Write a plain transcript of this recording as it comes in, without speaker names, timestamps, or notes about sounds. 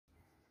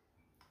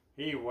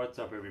Hey, what's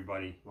up,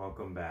 everybody?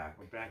 Welcome back.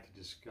 We're back to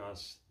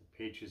discuss the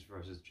Patriots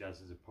versus Jets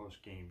as a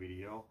post-game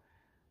video.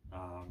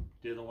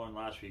 Did the one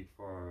last week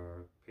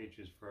for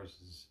Patriots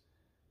versus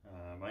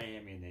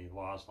Miami, and they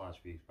lost last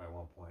week by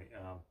 1 point.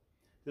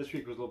 This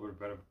week was a little bit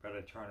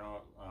better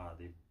turnout.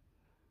 They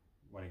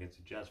went against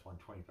the Jets, won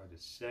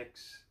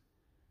 25-6.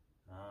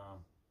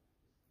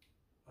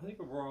 I think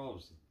overall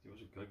it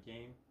was a good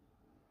game.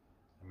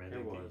 I mean, they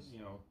were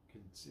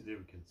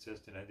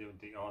consistent. They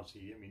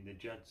obviously, the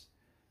Jets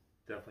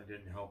definitely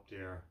didn't help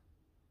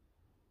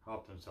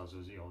themselves. It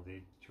was,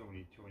 they too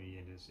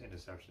many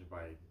interceptions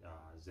by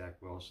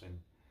Zach Wilson.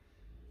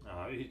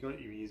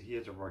 He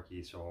is a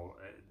rookie, so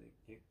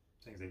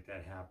things like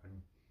that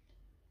happen.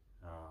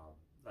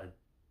 I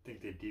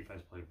think their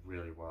defense played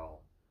really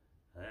well.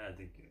 I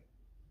think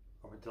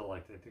up until I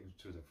think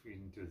to the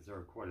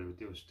third quarter,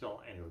 it was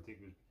still anyway. I think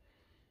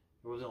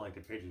it wasn't like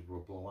the Patriots were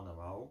blowing them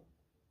out.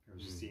 It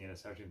was just the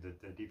interception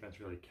that the defense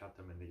really kept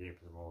them in the game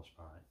for the most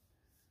part.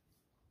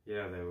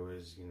 Yeah, there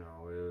was,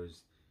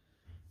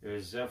 it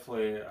was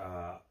definitely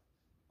a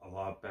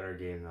lot better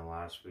game than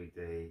last week.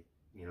 There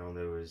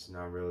was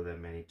not really that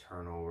many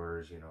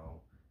turnovers. I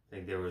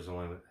think there was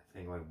only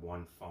like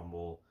one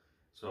fumble,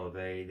 so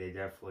they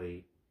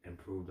definitely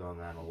improved on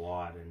that a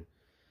lot.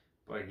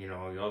 But you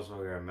also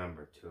gotta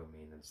remember too.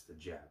 It's the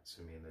Jets.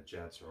 The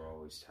Jets are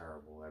always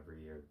terrible every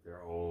year.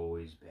 They're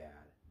always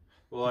bad.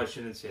 Well, I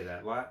shouldn't say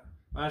that.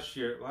 Last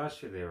year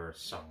they were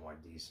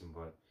somewhat decent,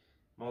 but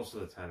most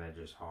of the time they're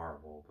just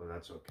horrible. But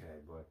that's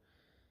okay.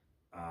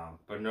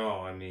 But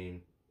no,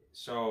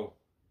 so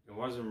it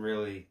wasn't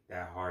really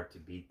that hard to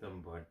beat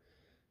them. But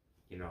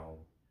it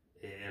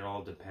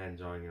all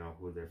depends on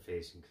who they're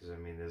facing, because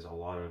there's a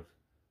lot of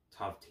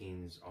tough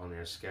teams on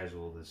their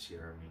schedule this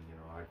year.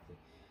 I think.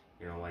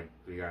 Like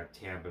we got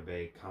Tampa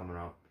Bay coming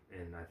up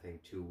in, I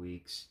think, 2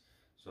 weeks.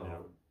 So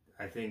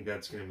yeah. I think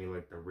that's going to be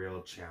like the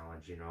real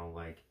challenge,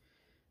 like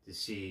to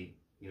see,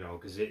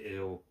 because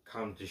it'll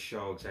come to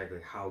show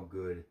exactly how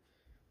good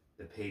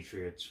the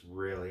Patriots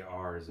really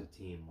are as a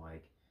team.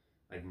 Like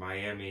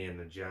Miami and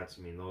the Jets,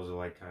 those are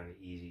like kind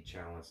of easy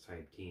challenge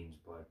type teams.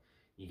 But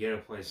you get to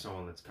play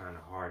someone that's kind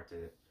of hard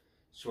to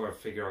sort of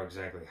figure out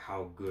exactly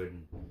how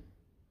good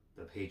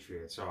the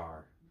Patriots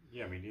are.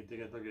 Yeah, they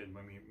got look at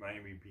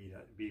Miami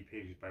beat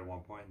Patriots by 1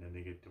 point, and then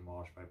they get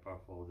demolished by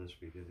Buffalo this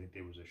week. I think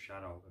there was a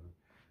shutout. And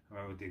I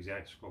remember the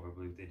exact score. I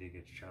believe they did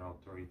get shut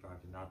out 35-0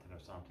 or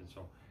something.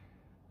 So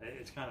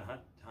it's kind of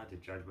hard to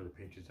judge where the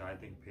Patriots are. I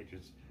think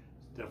Patriots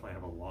definitely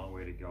have a long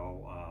way to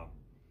go.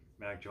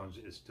 Mac Jones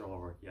is still a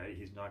rookie. Yeah,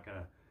 he's not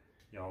gonna,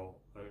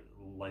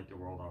 light the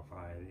world on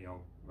fire,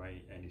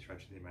 by any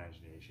stretch of the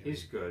imagination.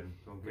 He's good.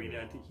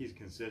 I think he's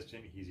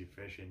consistent. He's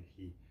efficient.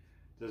 He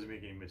doesn't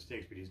make any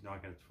mistakes, but he's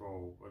not going to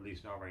throw, or at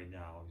least not right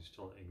now. He's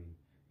still,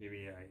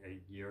 maybe a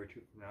year or two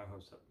from now,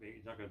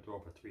 he's not going to throw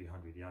for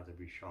 300 yards. I'd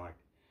be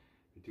shocked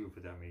to do for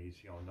them. He's,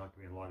 not going to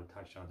be a lot of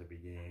touchdowns every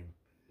game.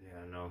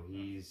 Yeah, no,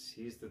 he's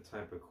the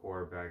type of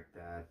quarterback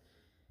that,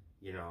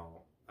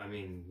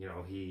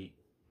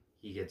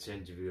 he gets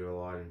interviewed a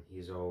lot, and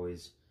he's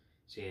always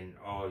saying,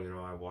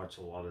 I watch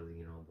a lot of the,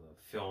 the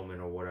filming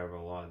or whatever,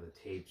 a lot of the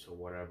tapes or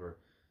whatever.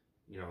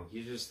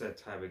 He's just that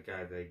type of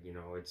guy that,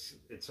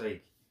 it's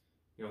like,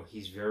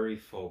 he's very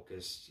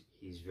focused,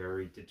 he's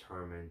very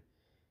determined,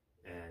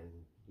 and,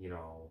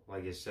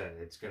 like I said,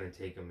 it's going to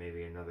take him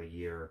maybe another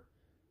year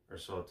or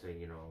so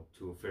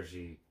to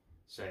officially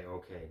say,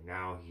 okay,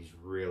 now he's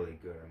really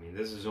good.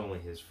 This is only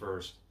his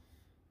first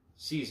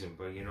season,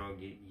 but,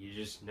 you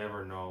just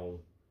never know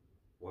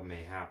what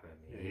may happen.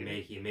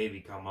 He may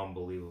become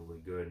unbelievably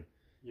good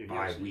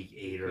by week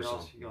 8 or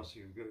something. You also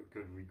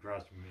good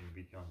regress and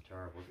become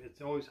terrible.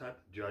 It's always hard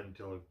to judge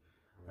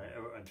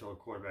until a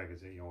quarterback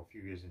is a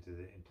few years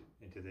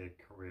into their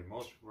career.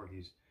 Most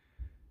rookies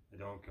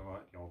don't come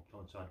out,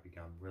 don't start to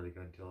become really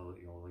good until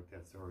like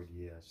that third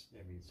year.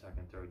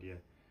 Second, third year.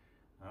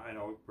 I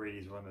know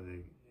Brady's one of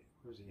the.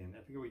 Who was he in?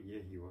 I forget what year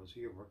he was. Was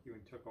he a rookie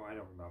when he took over? I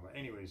don't remember.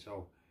 Anyway,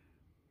 so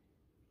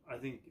I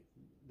think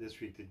this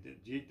week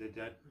the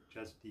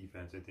Jets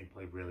defense, I think,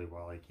 played really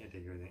well. I can't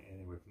take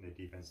anything away from the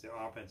defense. Their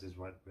offense is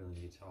what really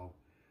needs help.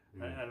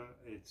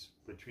 It's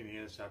between the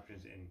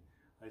interceptions, and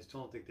I still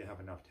don't think they have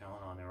enough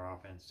talent on their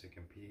offense to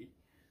compete.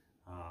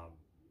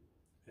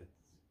 It's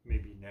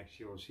maybe next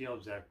year we'll see how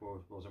Zach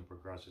Wilson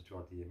progresses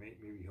throughout the year.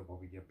 Maybe he'll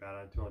probably get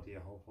better throughout the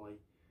year, hopefully.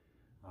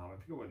 I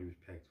forget what he was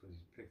picked. Was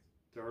he picked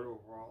 3rd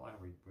overall? I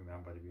don't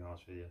remember, to be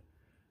honest with you.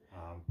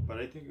 But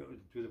I think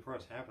through the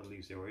first half at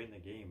least they were in the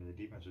game, and the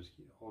defense was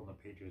holding the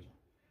Patriots,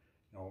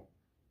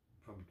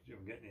 from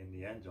getting in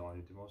the end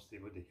zone.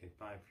 They kicked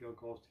 5 field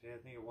goals today,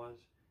 I think it was.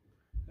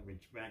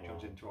 Mac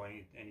Jones didn't throw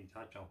any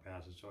touchdown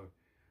passes, so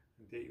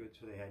they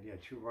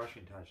had 2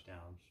 rushing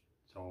touchdowns.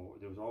 So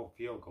there was all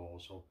field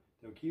goals, so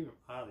they were keeping him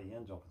out of the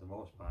end zone for the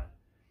most part.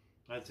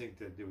 I think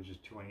that there was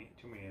just too many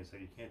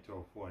interceptions. You can't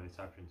throw 4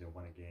 interceptions and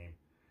win a game.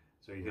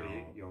 So you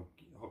gotta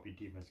hope your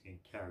defense can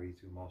carry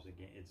through most of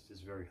the game. It's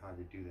just very hard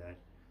to do that.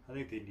 I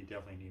think they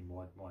definitely need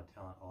more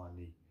talent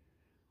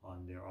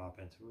on their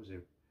offense. Who was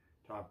their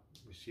top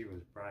receiver?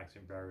 Was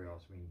Braxton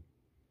Berrios.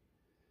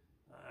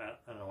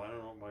 I don't know. I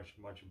don't know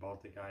much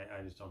about the guy.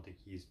 I just don't think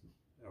he's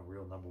a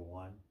real number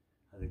one.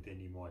 I think they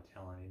need more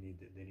talent.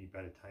 They need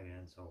better tight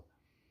ends. So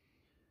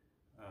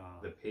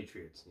the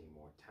Patriots need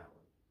more talent.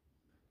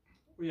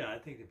 well, yeah, I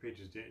think the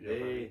Patriots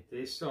did.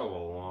 They still have a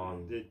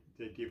long.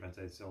 The defense,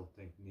 I still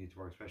think needs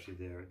work, especially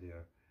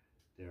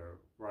their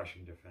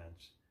rushing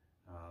defense.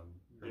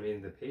 I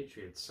mean, the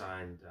Patriots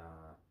signed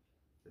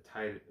the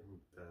tight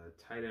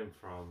end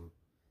from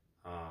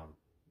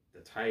the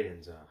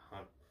Titans,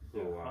 Hunter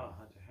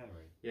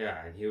Henry.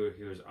 Yeah, and he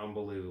was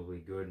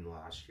unbelievably good in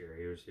last year.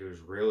 He was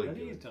really I good.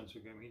 think he's done so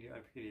good. I mean, I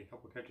forget he had a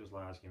couple of catches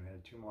last game. He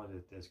had 2 more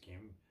this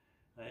game.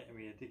 I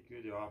mean, I think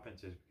the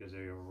offense is because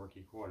they're a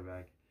rookie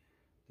quarterback.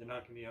 You're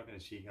not going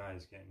to see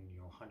guys getting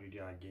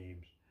 100-yard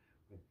games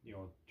with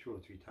 2 or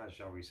 3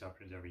 touchdown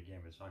receptions every game.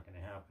 It's not going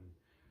to happen.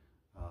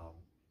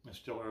 It's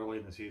still early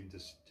in the season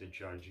to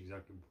judge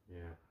exactly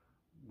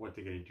what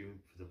they're going to do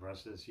for the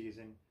rest of the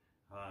season.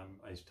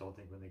 I still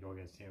think when they go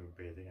against Tampa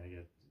Bay, they're going to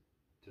get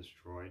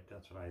destroyed.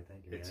 That's what I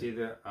think.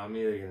 I'm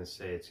either going to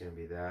say it's going to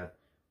be that,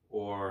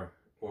 or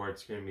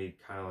it's going to be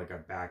kind of like a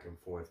back and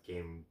forth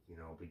game,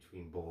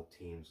 between both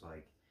teams.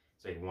 Like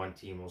it's like one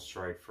team will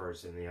strike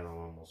first and the other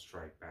one will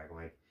strike back.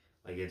 Like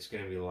it's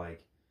going to be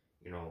like,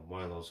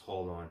 one of those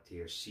hold on to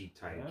your seat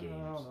type games.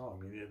 No.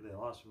 I mean, they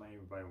lost to Miami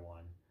by 1.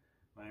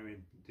 Miami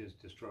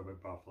destroyed by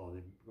Buffalo.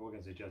 They go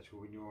against the Jets, who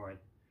we knew weren't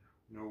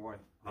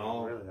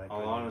really that good.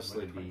 I'll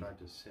honestly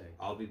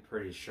I'll be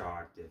pretty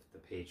shocked if the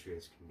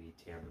Patriots can beat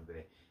Tampa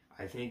Bay.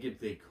 I think if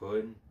they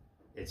could,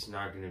 it's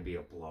not going to be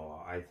a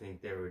blowout. I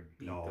think they would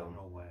beat them.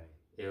 No way.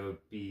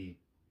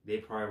 They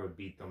probably would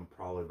beat them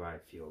probably by a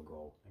field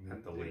goal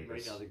at the latest.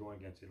 Right now they're going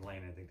against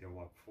Atlanta. I think they're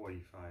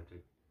 45 to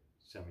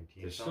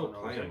 17. They're still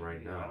playing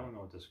right now. I don't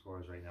know what the score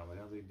is right now, but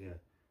I don't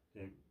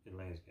think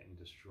Atlanta's getting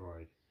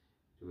destroyed.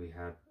 Do we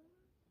have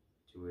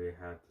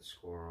the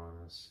score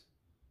on us?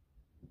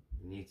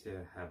 We need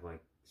to have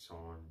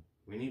someone.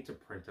 We need to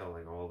print out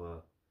all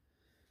the.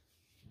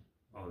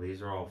 Oh,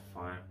 these are all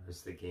fine.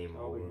 Is the game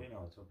over? Over here,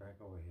 no, it's back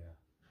over here.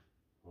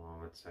 Hold on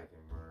 1 second,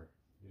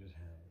 You just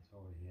had it. It's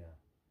over here.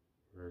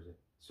 Where is it?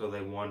 So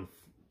they won.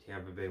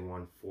 Tampa Bay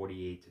won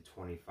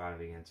 48-25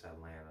 against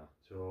Atlanta.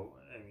 So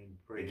I mean,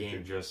 the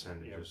game just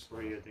ended. Yeah,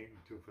 Brady I think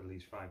threw for at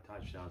least 5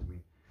 touchdowns. I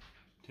mean,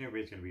 Tampa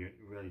Bay's going to be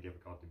really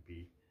difficult to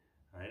beat.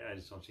 I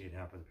just don't see it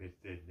happen.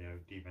 Their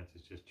defense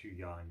is just too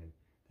young, and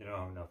they don't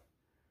have enough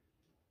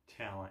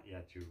talent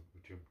yet to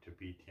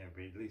beat Tampa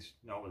Bay. At least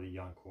not with a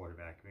young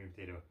quarterback. I mean, if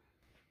they'd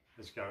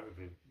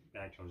if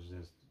Mac Jones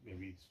is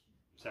maybe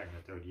second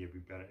or third year,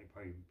 it'd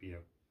probably be a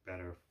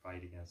better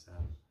fight against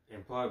them.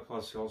 And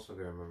plus, you also got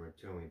to remember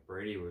too. I mean,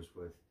 Brady was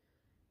with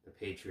the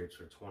Patriots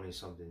for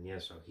 20-something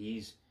years, so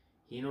he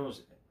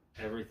knows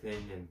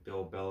everything in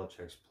Bill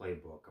Belichick's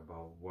playbook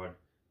about what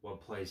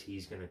plays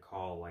he's going to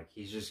call. Like,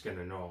 he's just going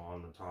to know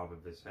on the top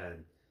of his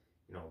head,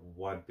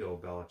 what Bill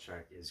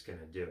Belichick is going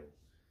to do.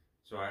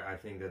 So I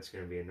think that's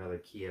going to be another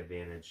key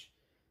advantage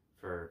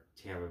for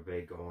Tampa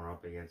Bay going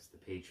up against the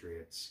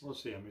Patriots. We'll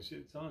see. I mean,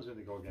 sometimes when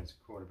they go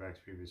against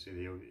quarterbacks previously,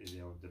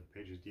 the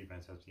Patriots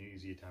defense has an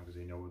easier time because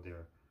they know what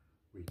their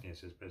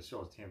weaknesses. But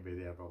still, as Tampa Bay,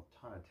 they have a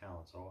ton of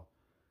talent. So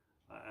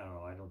I don't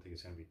know. I don't think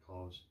it's going to be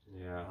close.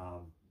 Yeah.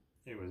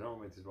 Anyways, I don't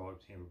think this about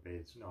Tampa Bay.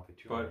 It's not for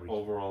too long. But weeks.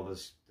 Overall,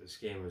 this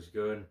game was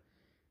good.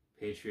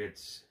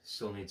 Patriots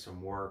still need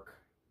some work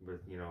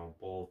with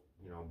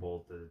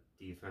both the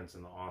defense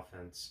and the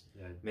offense.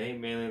 Yeah.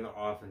 Mainly the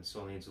offense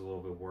still needs a little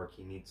bit of work.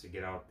 He needs to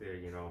get out there,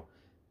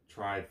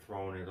 try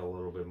throwing it a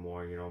little bit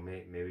more.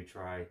 Maybe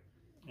try.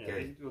 Yeah,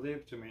 they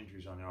have some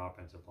injuries on their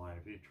offensive line.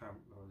 If Trump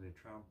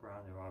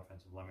Brown, their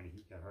offensive lineman,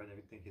 he got hurt.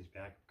 I think his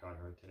back got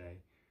hurt today.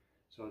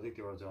 So I think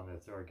there was on the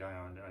third guy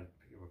on, I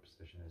forget what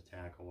position, his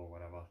tackle or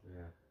whatever.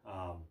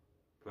 Yeah.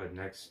 But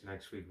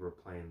next week we're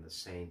playing the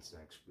Saints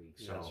next week.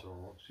 So, yeah, so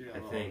we'll see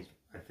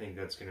I think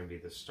that's going to be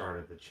the start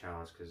of the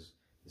challenge because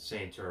the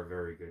Saints are a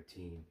very good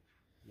team.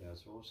 Yeah,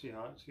 so we'll see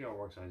how it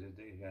works. I think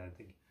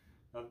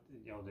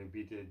they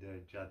beat the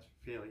Jets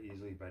fairly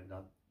easily, but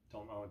I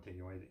don't want to take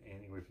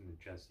anything away from the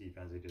Jets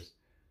defense.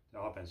 The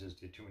offense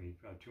just did too many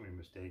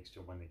mistakes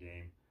to win the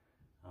game.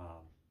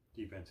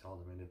 Defense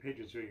held them, and the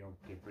Patriots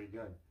they're pretty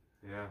good.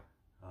 Yeah.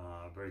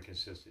 Very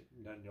consistent.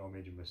 No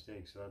major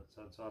mistakes. So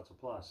that's a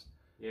plus.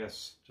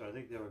 Yes. So I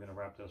think they were going to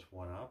wrap this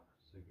one up.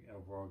 It's an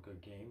overall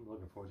good game.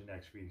 Looking forward to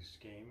next week's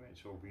game. And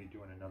so we'll be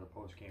doing another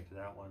post game for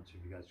that one. So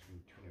if you guys can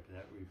tune in for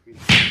that, we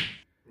appreciate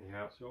it.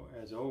 Yeah. So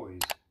as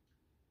always,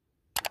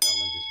 hit that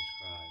like and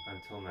subscribe.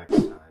 Until next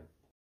time.